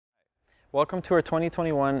Welcome to our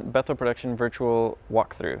 2021 Bethel Production Virtual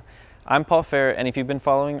Walkthrough. I'm Paul Fair, and if you've been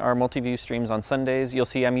following our multi-view streams on Sundays, you'll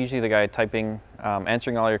see I'm usually the guy typing,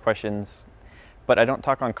 answering all your questions, but I don't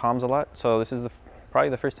talk on comms a lot, so this is probably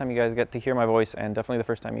the first time you guys get to hear my voice, and definitely the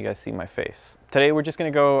first time you guys see my face. Today we're just going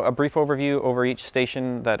to go a brief overview over each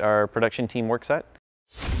station that our production team works at.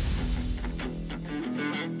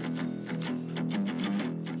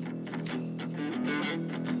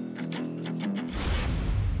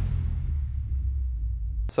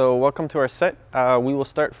 So welcome to our set. We will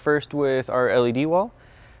start first with our LED wall.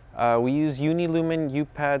 We use Unilumen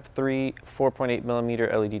UPAD 3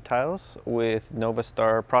 4.8mm LED tiles with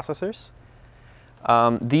Novastar processors.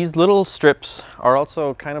 These little strips are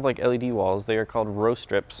also kind of like LED walls. They are called row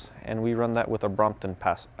strips, and we run that with a Brompton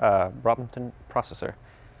processor.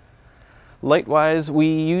 Light-wise, we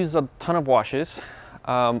use a ton of washes.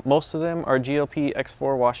 Most of them are GLP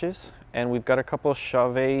X4 washes, and we've got a couple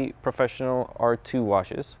Chauvet Professional R2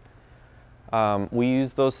 washes. We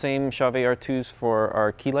use those same Chauvet R2s for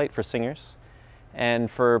our key light for singers,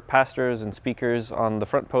 and for pastors and speakers on the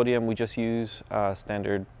front podium we just use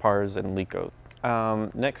standard PARs and Lico.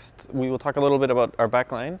 Next we will talk a little bit about our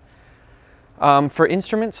backline. For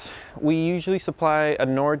instruments, we usually supply a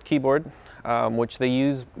Nord keyboard, which they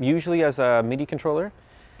use usually as a MIDI controller,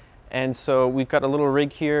 and so we've got a little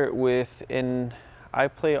rig here with an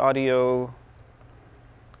iPlay Audio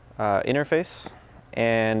interface,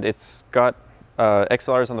 and it's got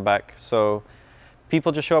XLRs on the back, so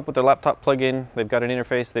people just show up with their laptop plug-in. They've got an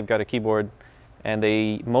interface, they've got a keyboard, and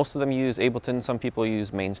most of them use Ableton. Some people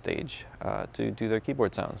use MainStage to do their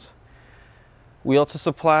keyboard sounds. We also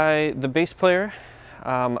supply the bass player,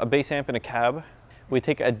 a bass amp, and a cab. We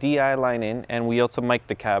take a DI line in, and we also mic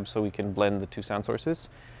the cab so we can blend the two sound sources.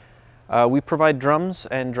 We provide drums,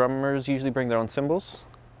 and drummers usually bring their own cymbals.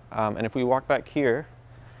 And if we walk back here,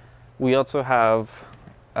 we also have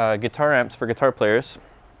guitar amps for guitar players.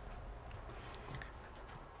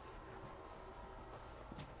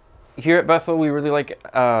 Here at Bethel, we really like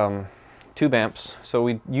tube amps, so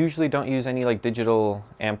we usually don't use any like digital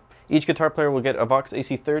amp. Each guitar player will get a Vox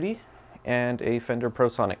AC30 and a Fender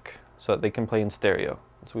ProSonic, so that they can play in stereo.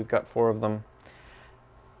 So we've got 4 of them.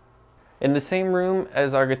 In the same room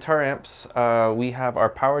as our guitar amps, we have our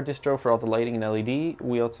power distro for all the lighting and LED.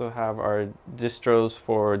 We also have our distros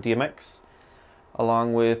for DMX,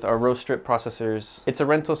 along with our row strip processors. It's a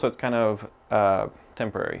rental, so it's kind of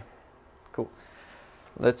temporary. Cool.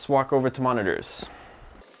 Let's walk over to monitors.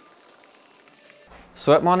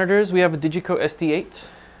 So at monitors, we have a Digico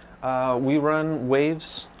SD8. We run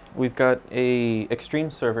Waves. We've got a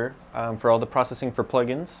Extreme server for all the processing for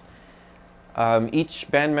plugins.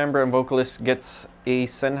 Each band member and vocalist gets a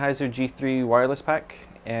Sennheiser G3 wireless pack,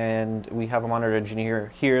 and we have a monitor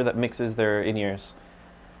engineer here that mixes their in-ears.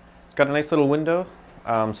 It's got a nice little window,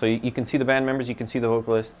 so you can see the band members, you can see the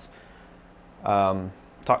vocalists,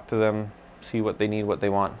 talk to them, see what they need, what they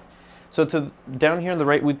want. So down here on the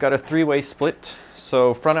right, we've got a 3-way split.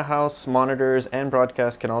 So front of house, monitors, and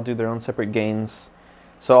broadcast can all do their own separate gains.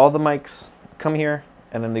 So all the mics come here,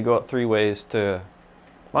 and then they go out 3 ways to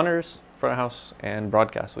monitors, front of house, and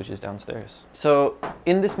broadcast, which is downstairs. So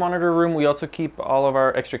in this monitor room, we also keep all of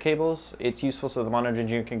our extra cables. It's useful so the monitor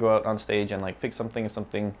engineer can go out on stage and like fix something if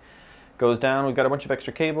something goes down. We've got a bunch of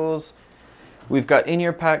extra cables. We've got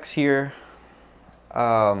in-ear packs here,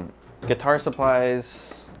 guitar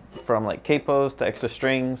supplies from like capos to extra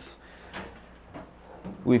strings.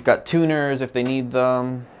 We've got tuners if they need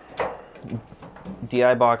them,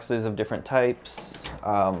 DI boxes of different types,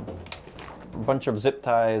 a bunch of zip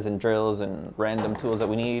ties and drills and random tools that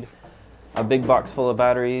we need, a big box full of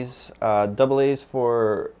batteries, AA's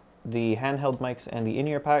for the handheld mics and the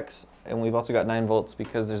in-ear packs, and we've also got 9 volts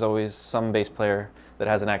because there's always some bass player that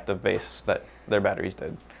has an active bass that their battery's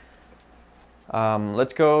dead.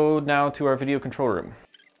 Let's go now to our video control room.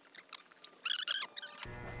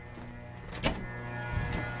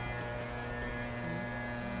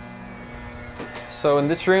 So in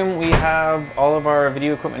this room we have all of our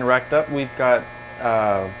video equipment racked up. We've got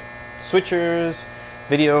switchers,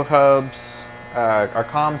 video hubs, our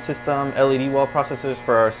comm system, LED wall processors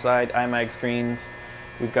for our side iMag screens.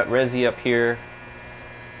 We've got Resi up here.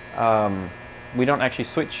 We don't actually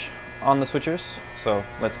switch on the switchers, so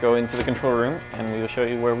let's go into the control room and we will show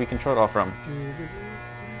you where we control it all from.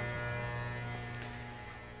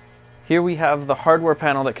 Here we have the hardware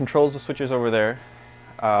panel that controls the switchers over there.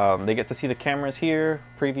 They get to see the cameras here,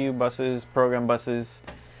 preview buses, program buses.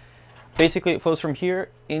 Basically it flows from here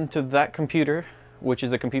into that computer, which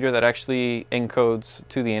is the computer that actually encodes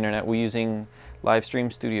to the internet. We're using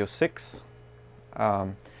Livestream Studio 6.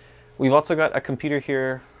 We've also got a computer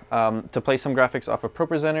here to play some graphics off of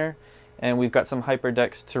ProPresenter, and we've got some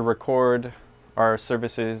hyperdecks to record our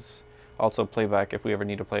services, also playback if we ever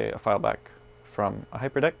need to play a file back from a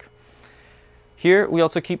hyperdeck. Here we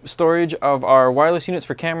also keep storage of our wireless units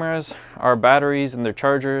for cameras, our batteries and their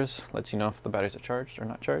chargers, lets you know if the batteries are charged or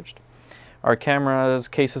not charged, our cameras,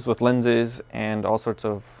 cases with lenses, and all sorts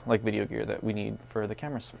of like video gear that we need for the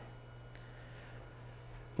cameras.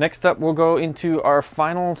 Next up, we'll go into our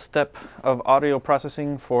final step of audio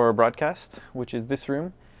processing for broadcast, which is this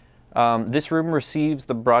room. This room receives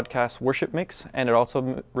the broadcast worship mix, and it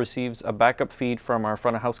also receives a backup feed from our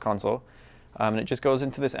front of house console. And it just goes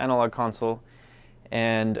into this analog console,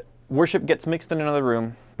 and worship gets mixed in another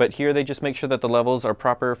room, but here they just make sure that the levels are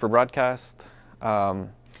proper for broadcast.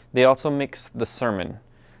 They also mix the sermon.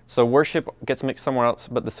 So worship gets mixed somewhere else,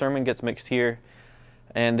 but the sermon gets mixed here.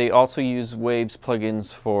 And they also use Waves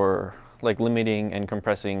plugins for like limiting and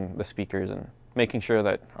compressing the speakers and making sure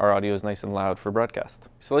that our audio is nice and loud for broadcast.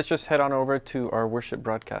 So let's just head on over to our worship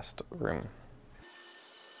broadcast room.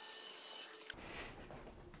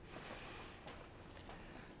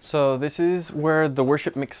 So this is where the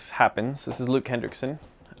worship mix happens. This is Luke Hendrickson.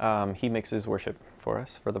 He mixes worship for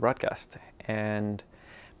us for the broadcast. And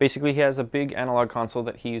basically he has a big analog console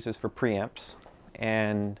that he uses for preamps.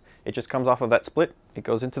 And it just comes off of that split. It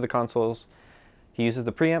goes into the consoles. He uses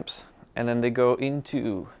the preamps, and then they go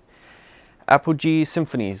into Apogee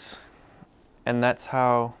Symphonies. And that's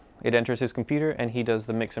how it enters his computer, and he does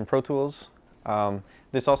the mix in Pro Tools.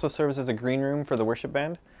 This also serves as a green room for the worship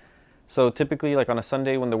band. So typically, like on a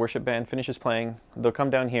Sunday when the worship band finishes playing, they'll come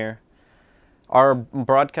down here. Our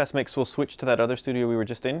broadcast mix will switch to that other studio we were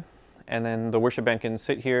just in, and then the worship band can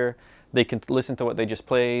sit here. They can listen to what they just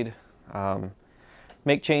played,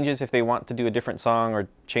 make changes if they want to do a different song or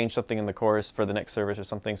change something in the chorus for the next service or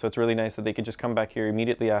something. So it's really nice that they could just come back here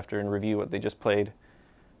immediately after and review what they just played,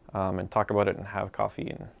 and talk about it and have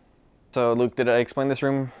coffee. So Luke, did I explain this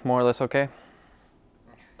room more or less okay?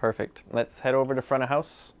 Perfect. Let's head over to front of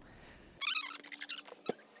house.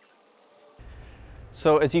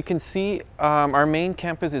 So as you can see, our main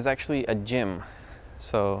campus is actually a gym.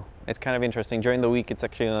 So it's kind of interesting. During the week, it's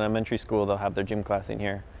actually an elementary school. They'll have their gym class in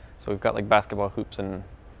here. So we've got like basketball hoops and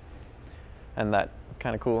that.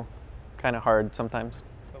 Kind of cool. Kind of hard sometimes.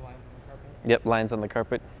 The lines on the carpet? Yep, lines on the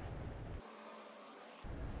carpet.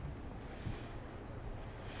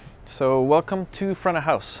 So welcome to front of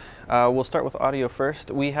house. We'll start with audio first.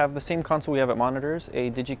 We have the same console we have at monitors, a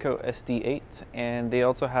Digico SD8, and they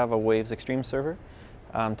also have a Waves Extreme server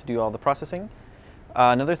to do all the processing.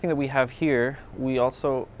 Another thing that we have here, we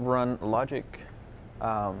also run Logic,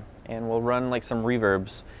 and we'll run like some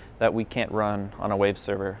reverbs that we can't run on a Waves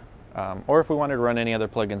server. Or if we wanted to run any other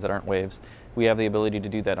plugins that aren't Waves, we have the ability to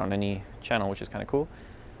do that on any channel, which is kind of cool.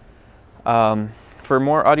 For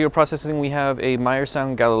more audio processing, we have a Meyer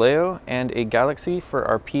Sound Galileo and a Galaxy for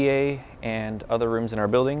our PA and other rooms in our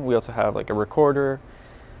building. We also have like a recorder,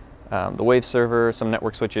 the Wave server, some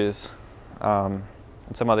network switches, and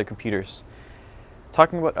some other computers.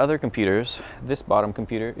 Talking about other computers, this bottom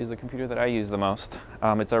computer is the computer that I use the most.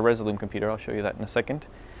 It's our Resolume computer. I'll show you that in a second.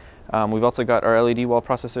 We've also got our LED wall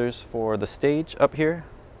processors for the stage up here.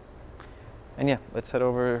 And yeah, let's head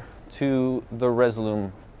over to the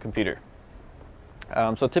Resolume computer.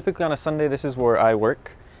 So typically on a Sunday, this is where I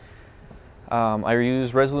work. I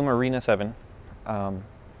use Resolume Arena 7,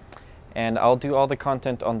 and I'll do all the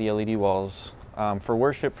content on the LED walls. For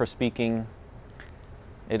worship, for speaking,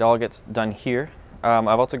 it all gets done here. I've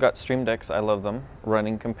also got Stream Decks, I love them,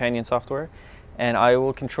 running companion software. And I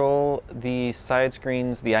will control the side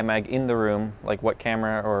screens, the iMag in the room, like what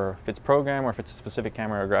camera, or if it's program, or if it's a specific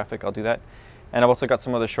camera or graphic, I'll do that. And I've also got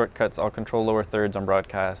some other shortcuts. I'll control lower thirds on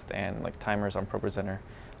broadcast and like timers on ProPresenter,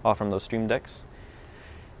 all from those Stream Decks.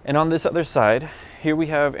 And on this other side, here we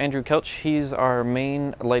have Andrew Kelch. He's our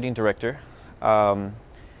main lighting director.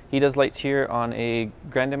 He does lights here on a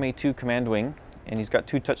Grand MA2 command wing, and he's got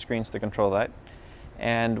 2 touchscreens to control that.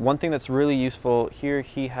 And one thing that's really useful here,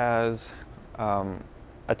 he has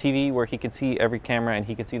a TV where he can see every camera and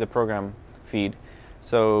he can see the program feed.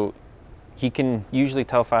 So he can usually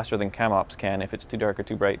tell faster than CamOps can if it's too dark or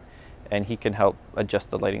too bright, and he can help adjust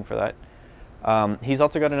the lighting for that. He's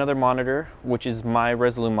also got another monitor, which is my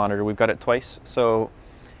Resolume monitor. We've got it twice. So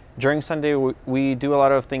during Sunday, we do a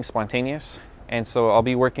lot of things spontaneous, and so I'll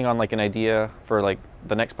be working on like an idea for like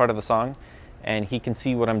the next part of the song, and he can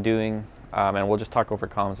see what I'm doing, and we'll just talk over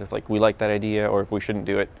comms if like we like that idea or if we shouldn't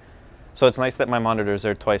do it. So it's nice that my monitor's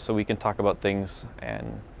there twice so we can talk about things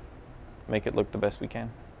and make it look the best we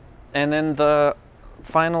can. And then the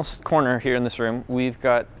final corner here in this room, we've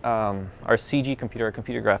got our CG computer, our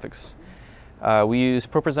computer graphics. We use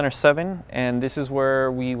ProPresenter 7, and this is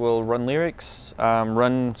where we will run lyrics,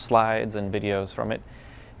 run slides and videos from it.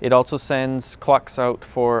 It also sends clocks out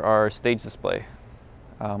for our stage display,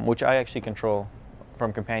 which I actually control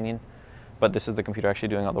from Companion, but this is the computer actually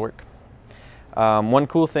doing all the work. One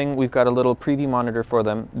cool thing, we've got a little preview monitor for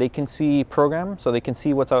them. They can see program, so they can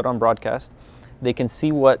see what's out on broadcast. They can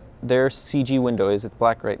see what their CG window is. It's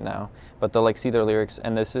black right now, but they'll see their lyrics,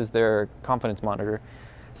 and this is their confidence monitor.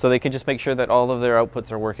 So they can just make sure that all of their outputs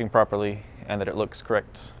are working properly and that it looks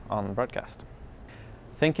correct on broadcast.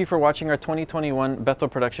 Thank you for watching our 2021 Bethel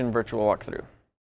production virtual walkthrough.